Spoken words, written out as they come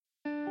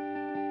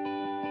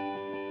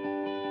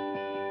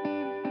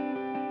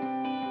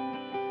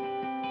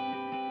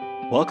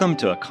Welcome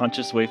to A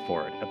Conscious Way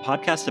Forward, a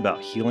podcast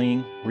about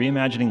healing,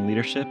 reimagining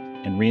leadership,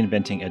 and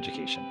reinventing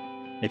education.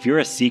 If you're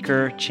a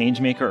seeker,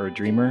 changemaker, or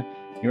dreamer,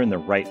 you're in the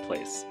right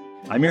place.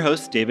 I'm your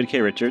host, David K.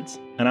 Richards,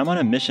 and I'm on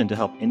a mission to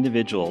help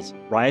individuals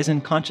rise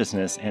in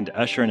consciousness and to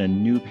usher in a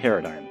new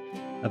paradigm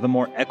of a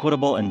more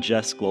equitable and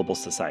just global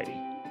society.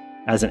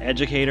 As an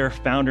educator,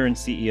 founder and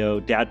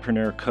CEO,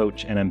 dadpreneur,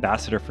 coach, and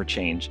ambassador for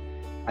change,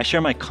 I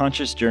share my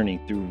conscious journey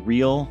through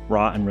real,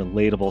 raw, and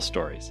relatable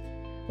stories,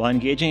 while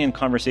engaging in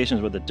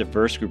conversations with a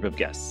diverse group of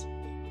guests.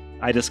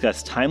 I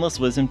discuss timeless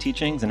wisdom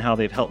teachings and how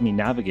they've helped me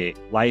navigate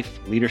life,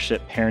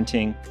 leadership,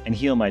 parenting, and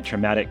heal my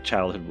traumatic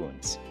childhood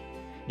wounds.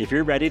 If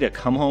you're ready to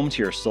come home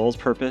to your soul's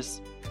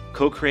purpose,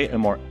 co-create a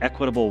more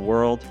equitable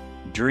world,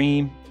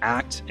 dream,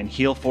 act, and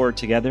heal forward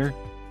together,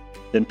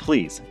 then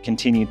please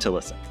continue to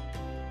listen.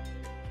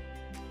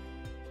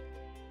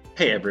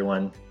 Hey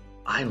everyone,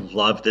 I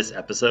love this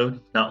episode,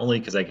 not only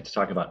because I get to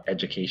talk about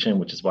education,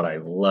 which is what I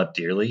love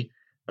dearly,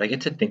 but I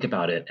get to think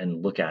about it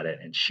and look at it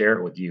and share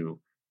it with you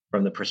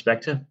from the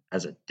perspective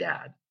as a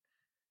dad.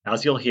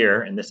 As you'll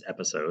hear in this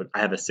episode, I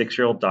have a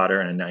 6-year-old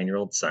daughter and a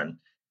 9-year-old son.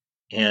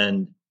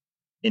 And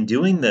in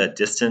doing the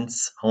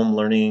distance home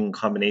learning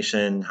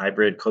combination,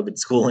 hybrid COVID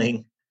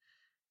schooling,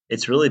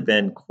 it's really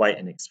been quite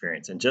an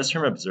experience. And just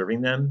from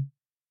observing them,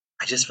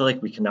 I just feel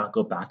like we cannot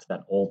go back to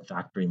that old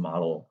factory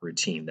model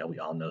routine that we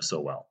all know so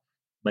well.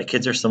 My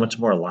kids are so much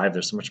more alive.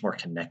 They're so much more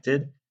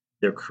connected.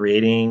 They're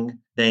creating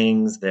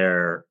things.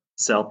 They're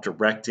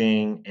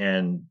self-directing,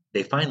 and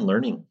they find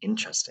learning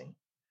interesting.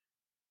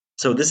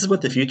 So this is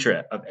what the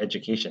future of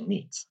education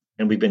needs.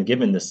 And we've been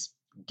given this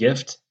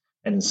gift,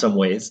 and in some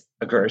ways,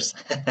 a curse,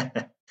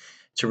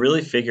 to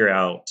really figure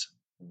out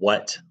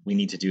what we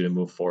need to do to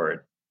move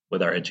forward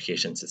with our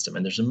education system.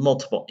 And there's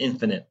multiple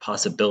infinite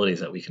possibilities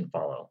that we can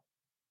follow.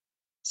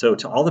 So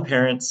to all the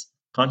parents,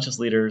 conscious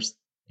leaders,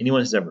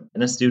 anyone who's ever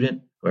been a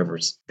student,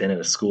 whoever's been at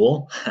a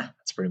school,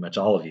 that's pretty much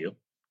all of you,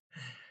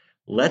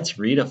 let's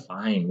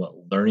redefine what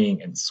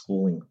learning and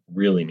schooling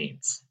really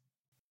means.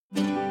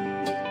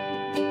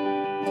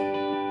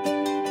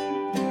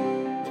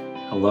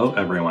 Hello,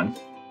 everyone.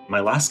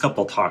 My last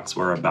couple talks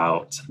were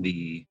about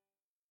the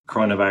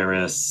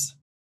coronavirus,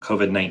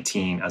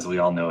 COVID-19, as we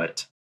all know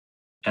it,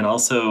 and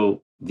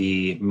also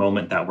the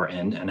moment that we're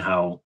in and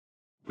how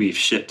we've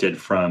shifted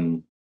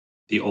from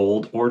the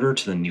old order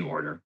to the new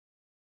order.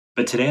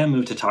 But today I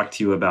moved to talk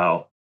to you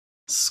about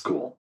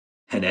school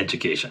and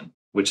education,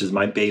 which is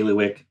my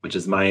bailiwick, which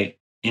is my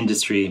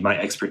industry, my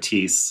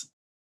expertise,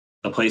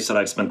 the place that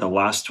I've spent the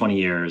last 20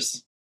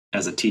 years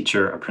as a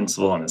teacher, a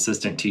principal, an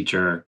assistant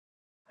teacher,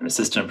 an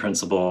assistant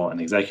principal, an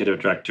executive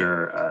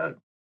director,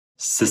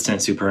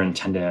 assistant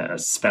superintendent, a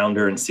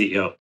founder and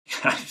CEO.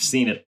 I've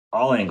seen it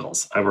all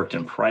angles. I worked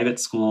in private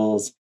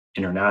schools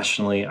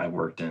internationally. I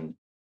worked in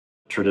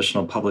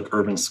traditional public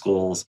urban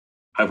schools.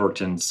 I've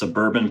worked in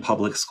suburban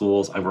public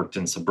schools. I've worked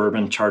in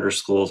suburban charter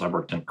schools. I've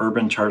worked in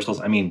urban charter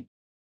schools. I mean,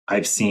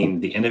 I've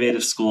seen the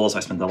innovative schools. I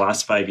spent the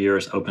last 5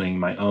 years opening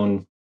my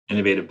own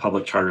innovative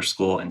public charter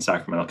school in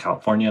Sacramento,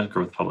 California,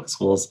 Growth Public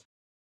Schools.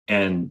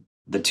 And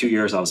the 2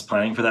 years I was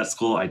planning for that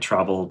school, I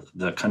traveled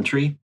the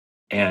country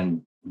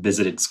and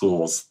visited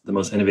schools, the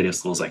most innovative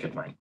schools I could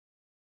find.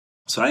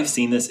 So I've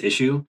seen this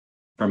issue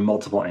from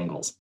multiple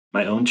angles.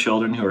 My own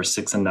children, who are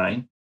 6 and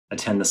 9,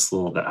 attend the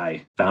school that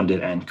I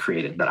founded and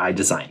created, that I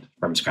designed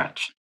from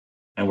scratch.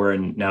 And we're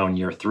now in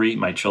year 3.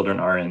 My children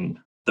are in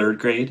 3rd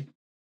grade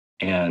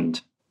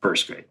and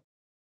 1st grade.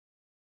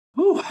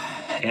 Whew.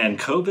 And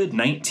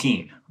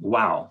COVID-19.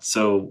 Wow.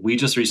 So we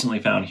just recently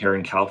found here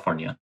in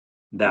California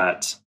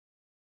that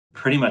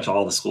pretty much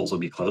all the schools will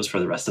be closed for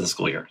the rest of the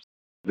school year.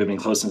 We've been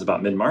closed since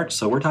about mid-March.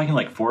 So we're talking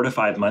like 4 to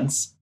 5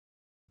 months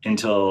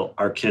until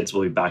our kids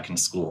will be back in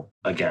school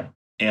again.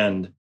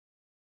 And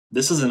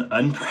this is an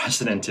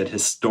unprecedented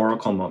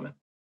historical moment.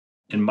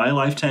 In my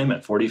lifetime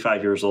at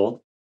 45 years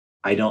old,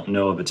 I don't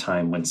know of a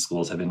time when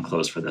schools have been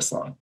closed for this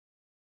long,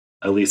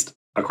 at least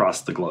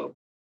across the globe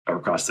or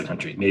across the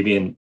country, maybe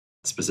in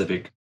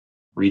specific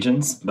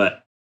regions,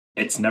 but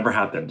it's never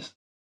happened.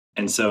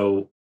 And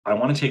so I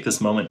want to take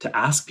this moment to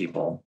ask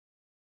people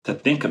to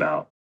think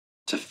about,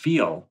 to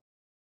feel,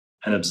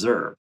 and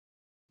observe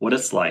what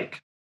it's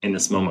like in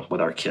this moment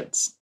with our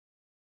kids.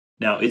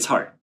 Now, it's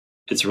hard.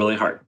 It's really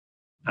hard.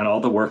 And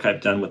all the work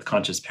I've done with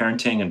conscious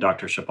parenting and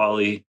Dr.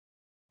 Shafali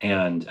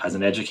and as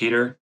an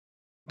educator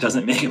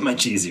doesn't make it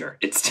much easier.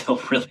 It's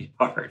still really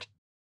hard.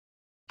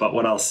 But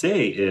what I'll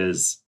say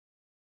is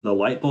the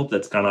light bulb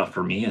that's gone off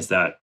for me is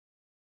that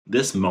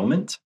this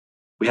moment,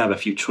 we have a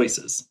few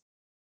choices.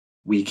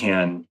 We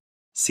can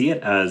see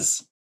it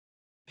as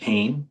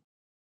pain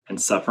and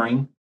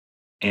suffering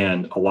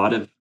and a lot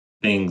of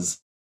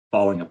things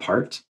falling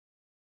apart.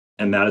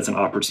 And that is an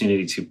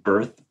opportunity to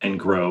birth and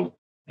grow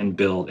and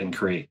build and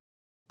create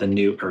the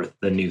new earth,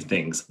 the new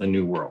things, the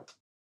new world,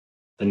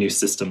 the new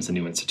systems, the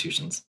new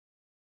institutions.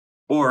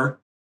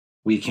 Or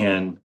we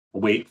can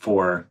wait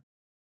for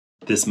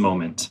this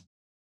moment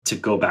to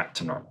go back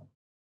to normal.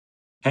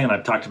 Okay, and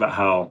I've talked about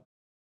how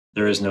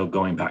there is no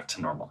going back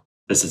to normal.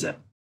 This is it.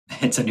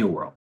 It's a new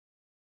world.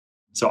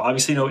 So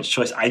obviously, you know which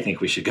choice I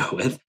think we should go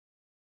with,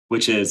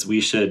 which is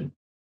we should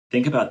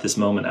think about this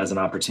moment as an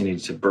opportunity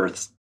to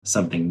birth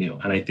something new.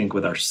 And I think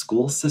with our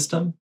school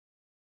system,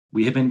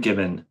 we have been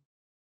given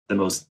the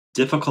most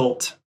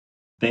difficult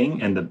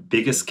thing and the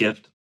biggest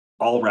gift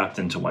all wrapped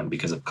into one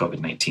because of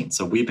COVID-19.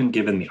 So we've been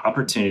given the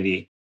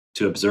opportunity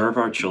to observe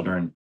our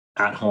children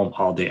at home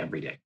all day,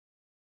 every day.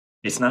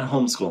 It's not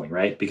homeschooling,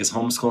 right? Because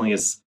homeschooling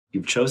is,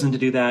 you've chosen to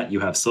do that.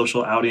 You have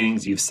social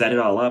outings, you've set it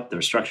all up,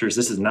 there's structures.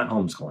 This is not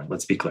homeschooling.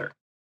 Let's be clear.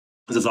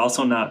 This is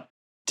also not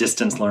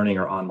distance learning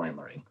or online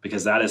learning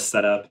because that is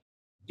set up.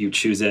 You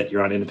choose it.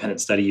 You're on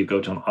independent study. You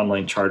go to an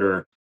online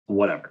charter,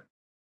 whatever.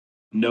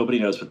 Nobody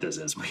knows what this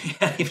is. We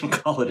can't even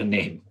call it a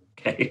name.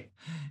 Okay.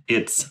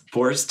 It's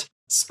forced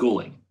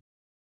schooling.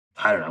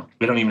 I don't know.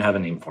 We don't even have a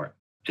name for it.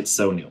 It's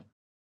so new,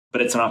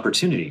 but it's an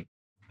opportunity.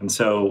 And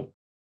so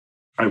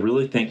I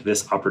really think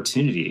this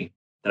opportunity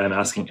that I'm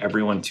asking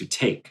everyone to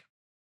take,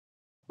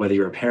 whether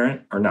you're a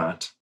parent or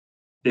not,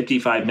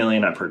 55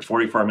 million, I've heard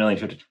 44 million,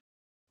 50,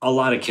 a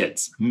lot of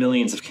kids,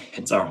 millions of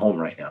kids are home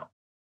right now.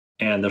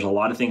 And there's a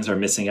lot of things that are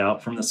missing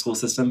out from the school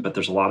system, but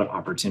there's a lot of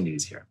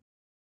opportunities here.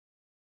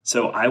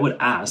 So I would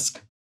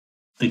ask,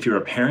 if you're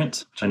a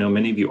parent, which I know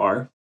many of you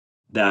are,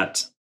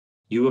 that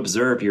you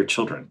observe your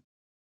children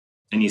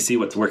and you see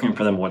what's working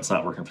for them, what's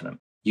not working for them.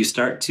 You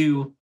start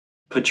to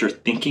put your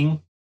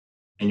thinking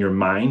and your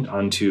mind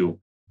onto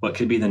what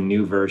could be the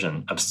new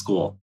version of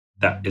school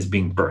that is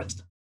being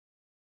birthed.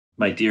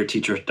 My dear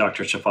teacher,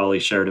 Dr. Shafali,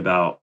 shared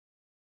about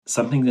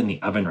something's in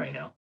the oven right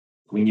now.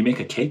 When you make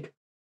a cake,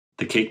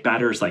 the cake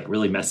batter is like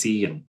really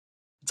messy and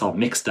it's all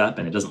mixed up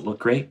and it doesn't look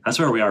great. That's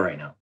where we are right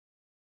now.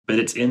 But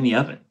it's in the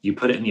oven. You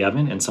put it in the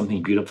oven and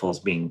something beautiful is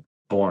being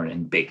born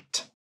and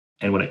baked.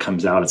 And when it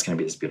comes out, it's going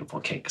to be this beautiful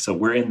cake. So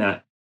we're in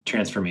that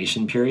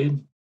transformation period.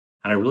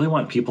 And I really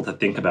want people to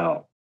think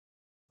about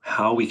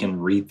how we can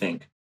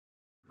rethink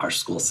our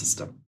school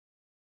system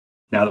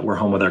now that we're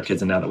home with our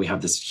kids and now that we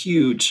have this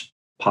huge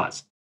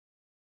pause.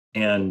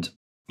 And,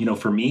 you know,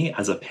 for me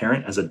as a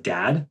parent, as a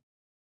dad,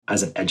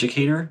 as an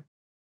educator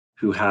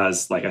who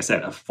has, like I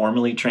said, a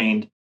formally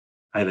trained,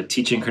 I have a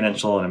teaching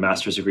credential and a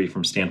master's degree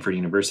from Stanford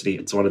University.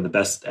 It's one of the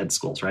best ed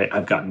schools, right?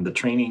 I've gotten the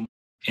training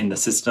in the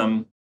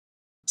system,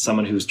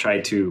 someone who's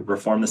tried to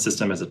reform the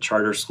system as a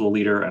charter school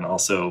leader and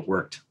also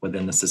worked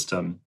within the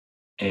system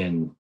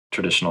in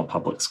traditional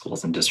public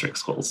schools and district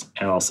schools,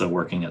 and also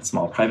working at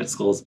small private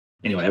schools.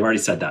 Anyway, I've already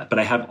said that, but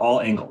I have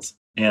all angles.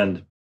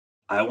 And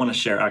I want to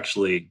share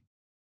actually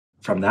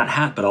from that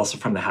hat, but also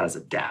from the hat as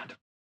a dad.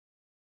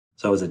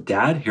 So as a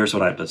dad, here's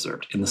what I've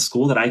observed. In the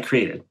school that I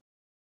created,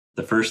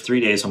 the first 3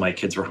 days when my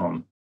kids were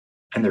home,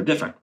 and they're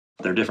different.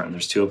 They're different.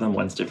 There's two of them.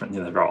 One's different.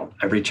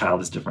 Every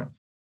child is different.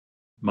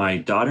 My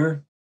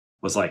daughter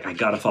was like, I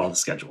got to follow the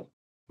schedule.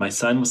 My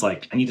son was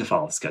like, I need to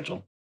follow the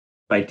schedule.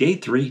 By day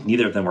 3,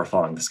 neither of them were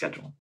following the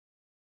schedule.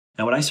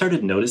 And what I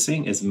started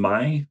noticing is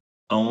my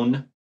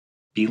own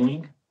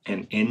feeling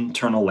and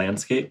internal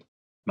landscape,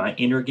 my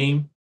inner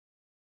game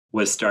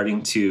was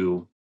starting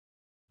to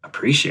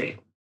appreciate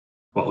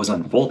what was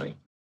unfolding,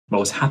 what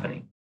was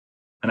happening.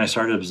 And I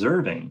started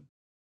observing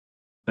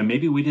that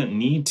maybe we didn't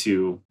need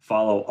to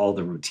follow all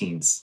the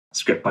routines,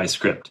 script by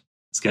script,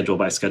 schedule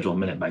by schedule,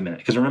 minute by minute.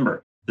 Because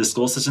remember, the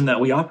school system that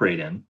we operate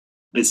in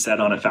is set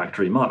on a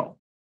factory model,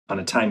 on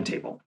a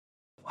timetable.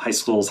 High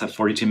schools have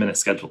 42-minute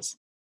schedules.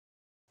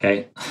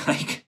 Okay,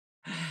 like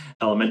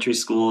elementary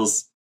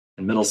schools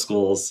and middle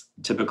schools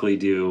typically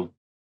do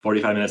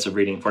 45 minutes of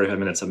reading, 45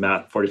 minutes of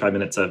math, 45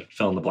 minutes of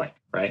fill in the blank,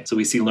 right? So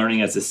we see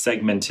learning as a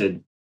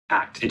segmented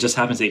act. It just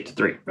happens 8 to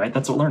 3, right?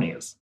 That's what learning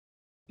is.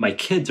 My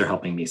kids are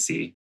helping me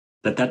see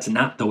that that's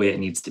not the way it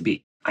needs to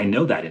be. I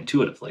know that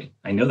intuitively.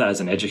 I know that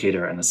as an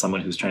educator and as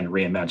someone who's trying to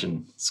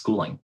reimagine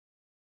schooling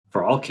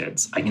for all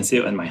kids. I can see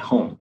it in my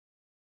home.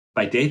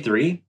 By day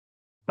 3,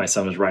 my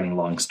son was writing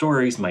long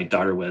stories. My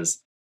daughter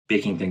was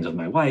baking things with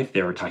my wife.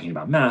 They were talking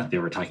about math. They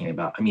were talking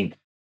about,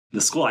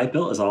 the school I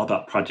built is all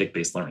about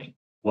project-based learning.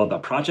 Well, the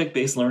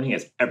project-based learning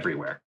is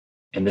everywhere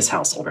in this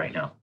household right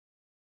now.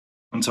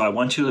 And so I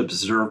want you to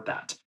observe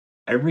that.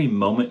 Every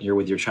moment you're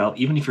with your child,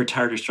 even if you're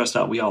tired or stressed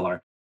out, we all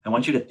are, I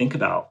want you to think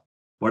about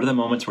what are the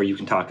moments where you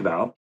can talk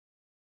about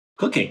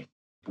cooking?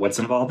 What's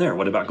involved there?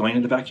 What about going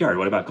in the backyard?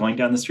 What about going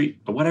down the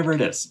street? But whatever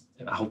it is,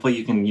 hopefully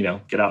you can,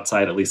 get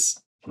outside at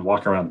least and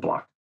walk around the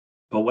block.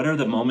 But what are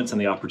the moments and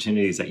the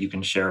opportunities that you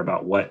can share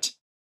about what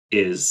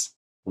is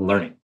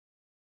learning?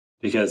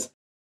 Because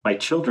my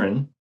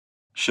children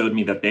showed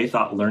me that they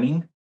thought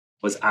learning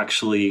was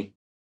actually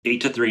 8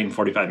 to 3 and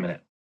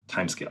 45-minute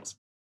timescales.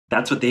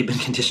 That's what they've been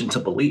conditioned to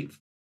believe.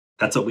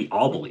 That's what we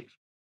all believe.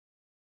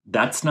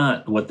 That's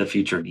not what the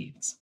future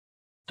needs.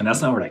 And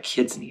that's not what our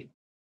kids need.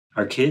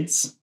 Our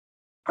kids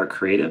are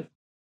creative.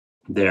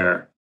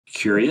 They're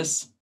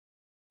curious.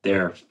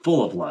 They're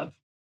full of love.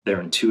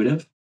 They're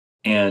intuitive.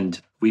 And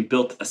we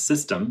built a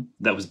system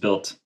that was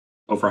built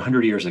over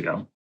 100 years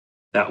ago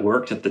that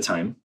worked at the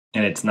time.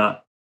 And it's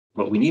not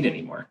what we need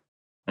anymore.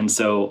 And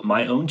so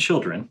my own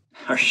children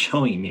are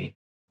showing me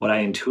what I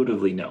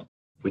intuitively know,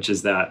 which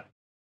is that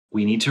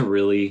we need to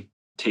really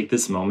take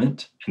this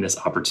moment and this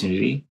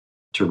opportunity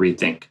to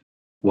rethink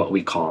what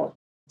we call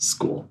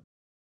school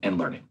and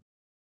learning.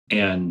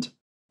 And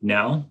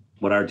now,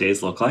 what our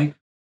days look like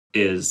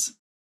is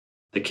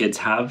the kids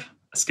have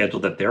a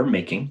schedule that they're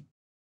making,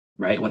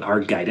 right? With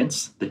our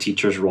guidance, the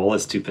teacher's role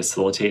is to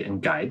facilitate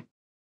and guide,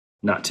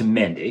 not to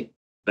mandate,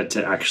 but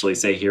to actually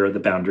say, here are the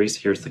boundaries,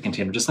 here's the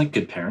container, just like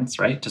good parents,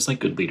 right? Just like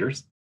good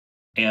leaders.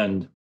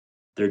 And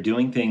they're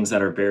doing things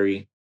that are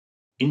very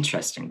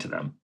interesting to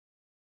them.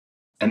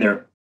 And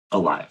they're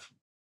alive.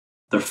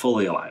 They're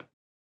fully alive.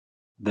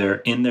 They're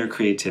in their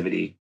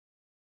creativity.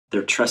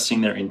 They're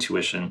trusting their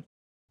intuition.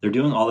 They're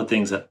doing all the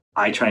things that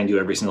I try and do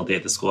every single day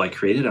at the school I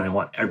created. And I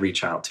want every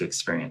child to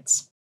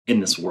experience in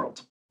this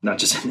world, not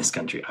just in this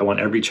country. I want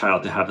every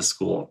child to have a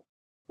school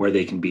where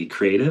they can be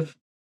creative,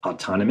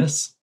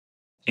 autonomous,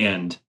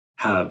 and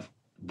have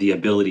the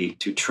ability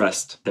to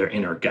trust their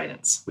inner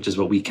guidance, which is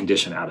what we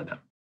condition out of them.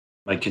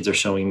 My kids are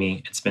showing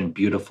me it's been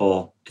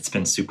beautiful. It's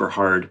been super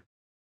hard.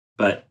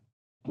 But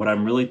what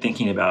I'm really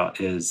thinking about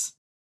is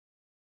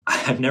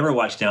I've never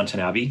watched Downton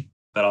Abbey,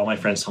 but all my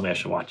friends told me I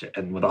should watch it.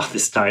 And with all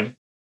this time,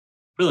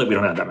 really, we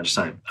don't have that much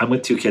time. I'm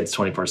with two kids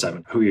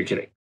 24/7. Who are you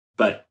kidding?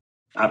 But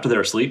after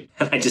they're asleep,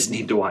 I just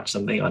need to watch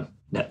something on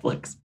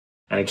Netflix.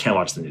 And I can't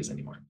watch the news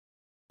anymore.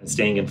 I'm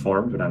staying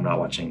informed, but I'm not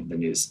watching the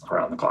news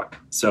around the clock.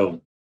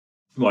 So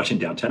I'm watching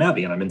Downton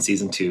Abbey, and I'm in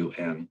season 2,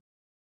 and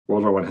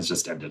World War I has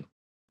just ended.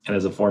 And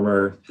as a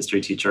former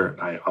history teacher,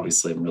 I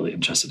obviously am really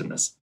interested in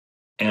this.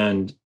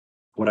 And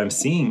what I'm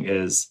seeing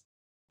is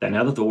that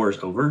now that the war is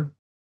over,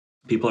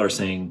 people are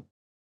saying,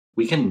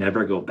 we can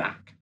never go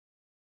back.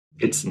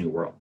 It's a new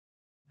world.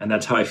 And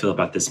that's how I feel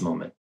about this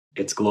moment.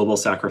 It's global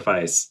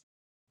sacrifice.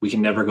 We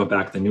can never go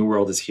back. The new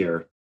world is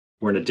here.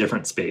 We're in a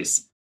different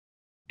space.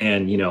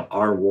 And,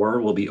 our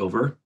war will be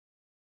over,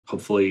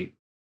 hopefully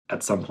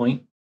at some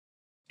point.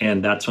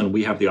 And that's when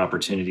we have the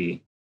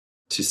opportunity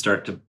to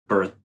start to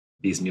birth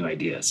these new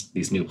ideas,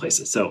 these new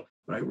places. So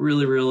what I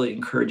really, really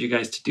encourage you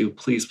guys to do,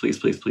 please, please,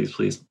 please, please,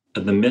 please,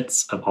 in the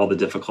midst of all the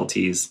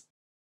difficulties,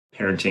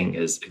 parenting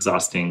is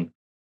exhausting.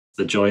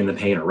 The joy and the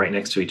pain are right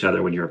next to each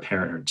other when you're a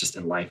parent or just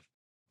in life.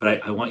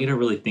 But I want you to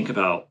really think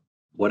about,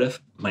 what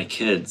if my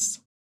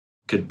kids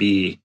could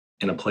be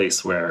in a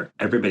place where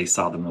everybody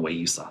saw them the way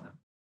you saw them?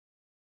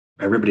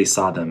 Everybody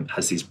saw them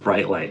as these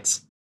bright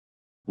lights,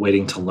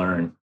 waiting to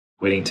learn,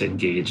 waiting to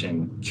engage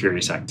in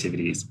curious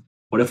activities.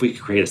 What if we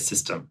could create a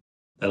system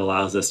that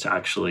allows us to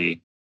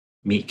actually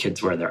meet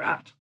kids where they're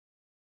at?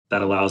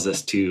 That allows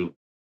us to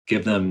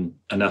give them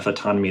enough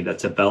autonomy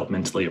that's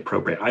developmentally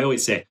appropriate. I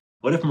always say,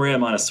 what if Maria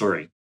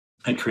Montessori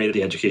had created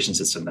the education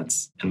system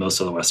that's in most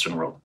of the Western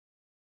world?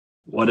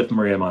 What if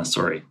Maria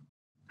Montessori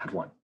had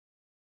won?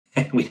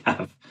 And we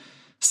have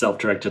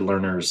self-directed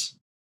learners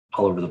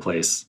all over the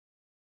place.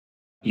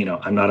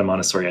 I'm not a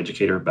Montessori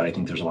educator, but I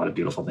think there's a lot of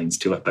beautiful things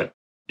to it. But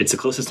it's the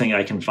closest thing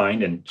I can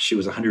find. And she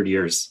was 100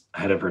 years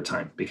ahead of her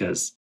time,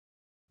 because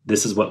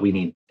this is what we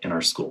need in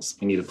our schools.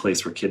 We need a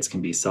place where kids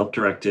can be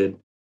self-directed,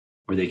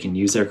 where they can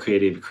use their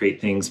creative, create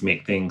things,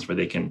 make things, where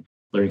they can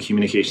learn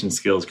communication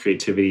skills,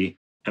 creativity,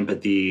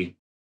 empathy,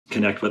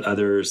 connect with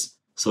others,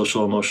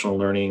 social, emotional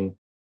learning.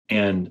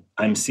 And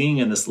I'm seeing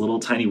in this little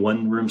tiny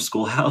one-room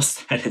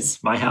schoolhouse that is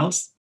my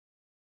house,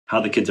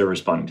 how the kids are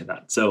responding to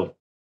that. So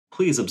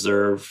please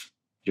observe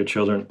your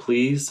children.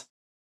 Please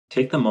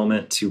take the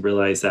moment to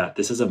realize that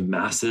this is a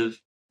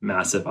massive,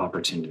 massive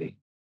opportunity.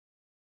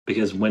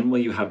 Because when will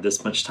you have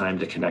this much time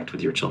to connect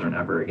with your children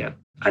ever again?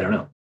 I don't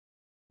know.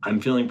 I'm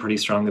feeling pretty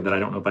strongly that I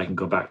don't know if I can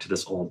go back to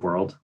this old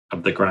world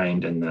of the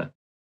grind and the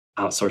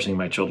outsourcing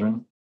my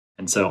children.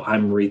 And so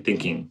I'm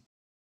rethinking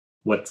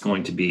what's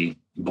going to be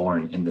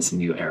born in this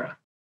new era.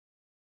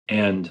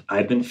 And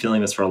I've been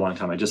feeling this for a long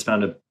time. I just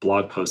found a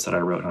blog post that I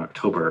wrote in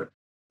October,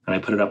 and I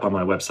put it up on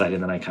my website,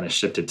 and then I kind of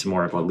shifted to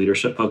more of a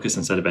leadership focus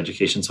instead of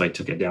education. So I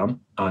took it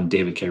down on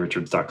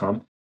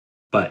davidkrichards.com.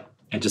 But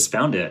I just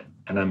found it,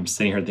 and I'm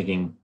sitting here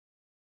thinking,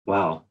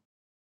 wow,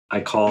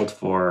 I called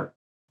for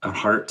a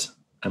heart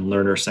and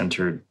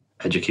learner-centered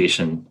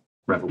education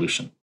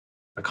revolution,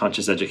 a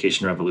conscious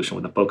education revolution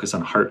with a focus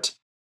on heart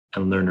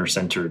and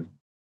learner-centered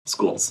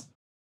schools.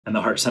 And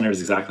the heart center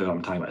is exactly what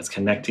I'm talking about. It's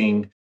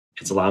connecting.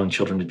 It's allowing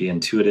children to be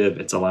intuitive.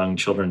 It's allowing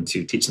children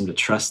to teach them to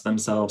trust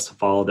themselves, to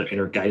follow their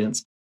inner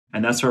guidance.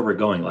 And that's where we're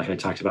going. Like I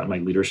talked about in my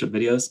leadership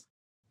videos,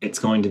 it's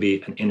going to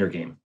be an inner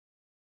game,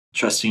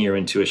 trusting your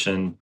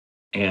intuition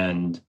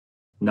and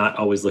not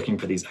always looking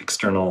for these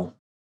external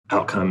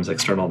outcomes,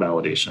 external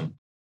validation.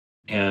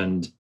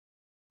 And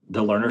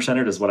the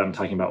learner-centered is what I'm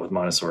talking about with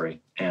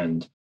Montessori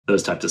and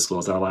those types of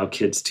schools that allow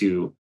kids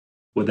to,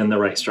 within the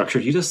right structure,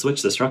 you just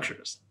switch the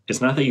structures.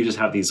 It's not that you just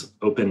have these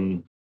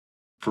open,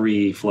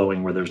 free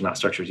flowing where there's not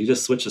structures. You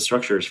just switch the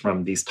structures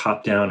from these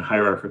top-down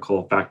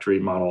hierarchical factory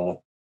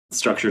model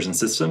structures and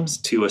systems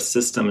to a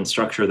system and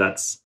structure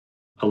that's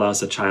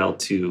allows a child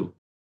to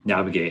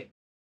navigate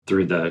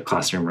through the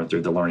classroom or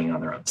through the learning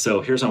on their own.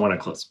 So here's how I want to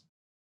close.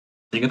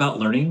 Think about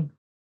learning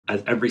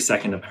as every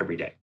second of every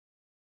day.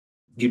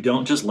 You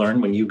don't just learn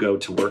when you go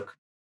to work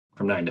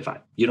from 9 to 5.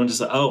 You don't just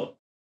say, oh,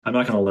 I'm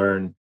not going to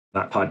learn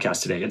that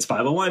podcast today. It's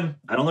 5:01.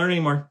 I don't learn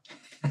anymore.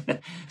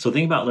 So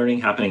think about learning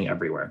happening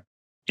everywhere.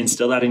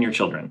 Instill that in your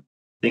children.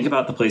 Think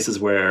about the places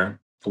where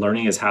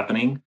learning is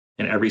happening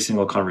in every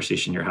single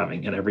conversation you're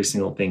having, and every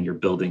single thing you're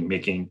building,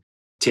 making,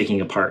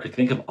 taking apart.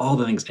 Think of all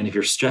the things. And if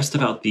you're stressed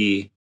about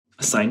the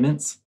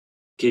assignments,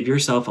 give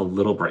yourself a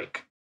little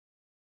break.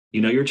 You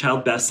know your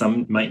child best.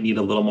 Some might need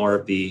a little more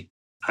of the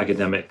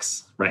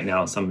academics right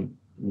now. Some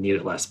need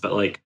it less, but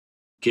like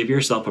give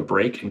yourself a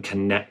break and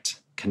connect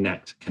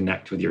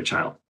with your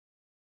child.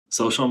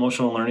 Social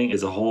emotional learning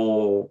is a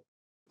whole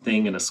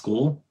thing in a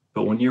school,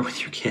 but when you're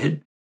with your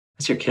kid,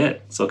 that's your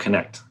kid. So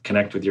connect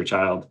with your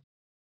child.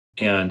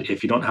 And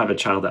if you don't have a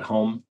child at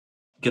home,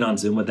 get on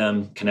Zoom with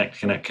them,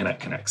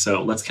 connect.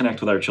 So let's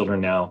connect with our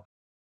children now.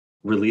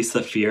 Release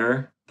the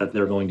fear that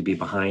they're going to be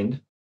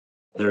behind.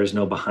 There is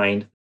no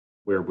behind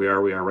where we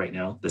are right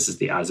now. This is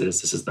the as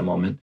is, this is the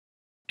moment.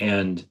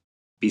 And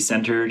be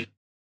centered,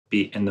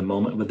 be in the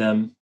moment with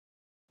them,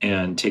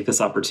 and take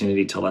this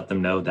opportunity to let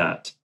them know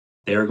that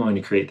they're going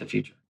to create the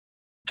future.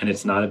 And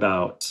it's not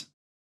about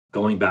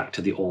going back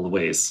to the old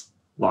ways,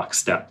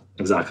 lockstep,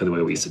 exactly the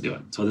way we used to do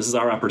it. So this is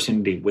our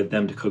opportunity with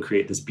them to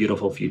co-create this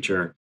beautiful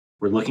future.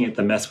 We're looking at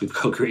the mess we've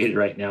co-created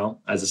right now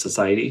as a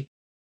society,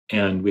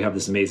 and we have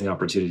this amazing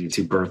opportunity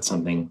to birth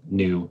something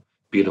new,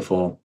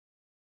 beautiful.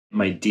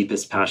 My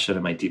deepest passion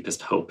and my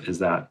deepest hope is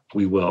that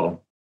we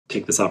will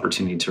take this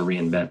opportunity to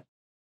reinvent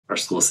our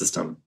school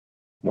system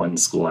one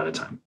school at a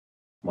time,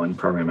 one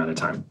program at a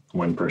time,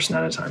 one person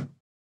at a time.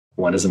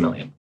 One is a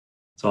million.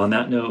 So on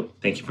that note,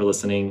 thank you for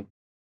listening,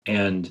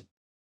 and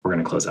we're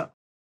going to close out.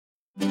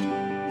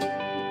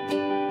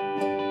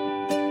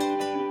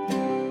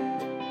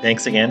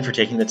 Thanks again for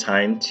taking the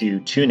time to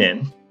tune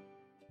in.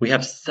 We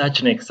have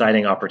such an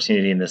exciting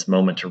opportunity in this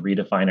moment to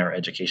redefine our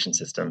education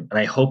system, and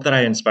I hope that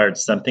I inspired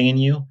something in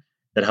you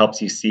that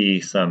helps you see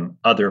some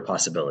other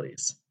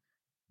possibilities.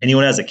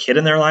 Anyone who has a kid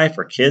in their life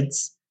or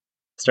kids,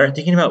 start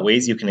thinking about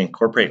ways you can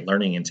incorporate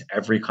learning into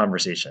every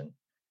conversation.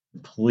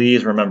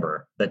 Please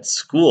remember that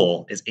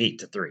school is 8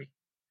 to 3,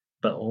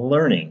 but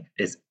learning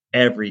is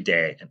every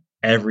day and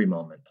every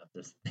moment of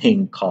this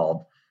thing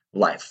called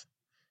life.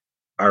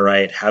 All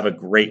right, have a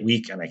great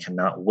week, and I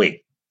cannot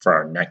wait for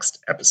our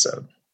next episode.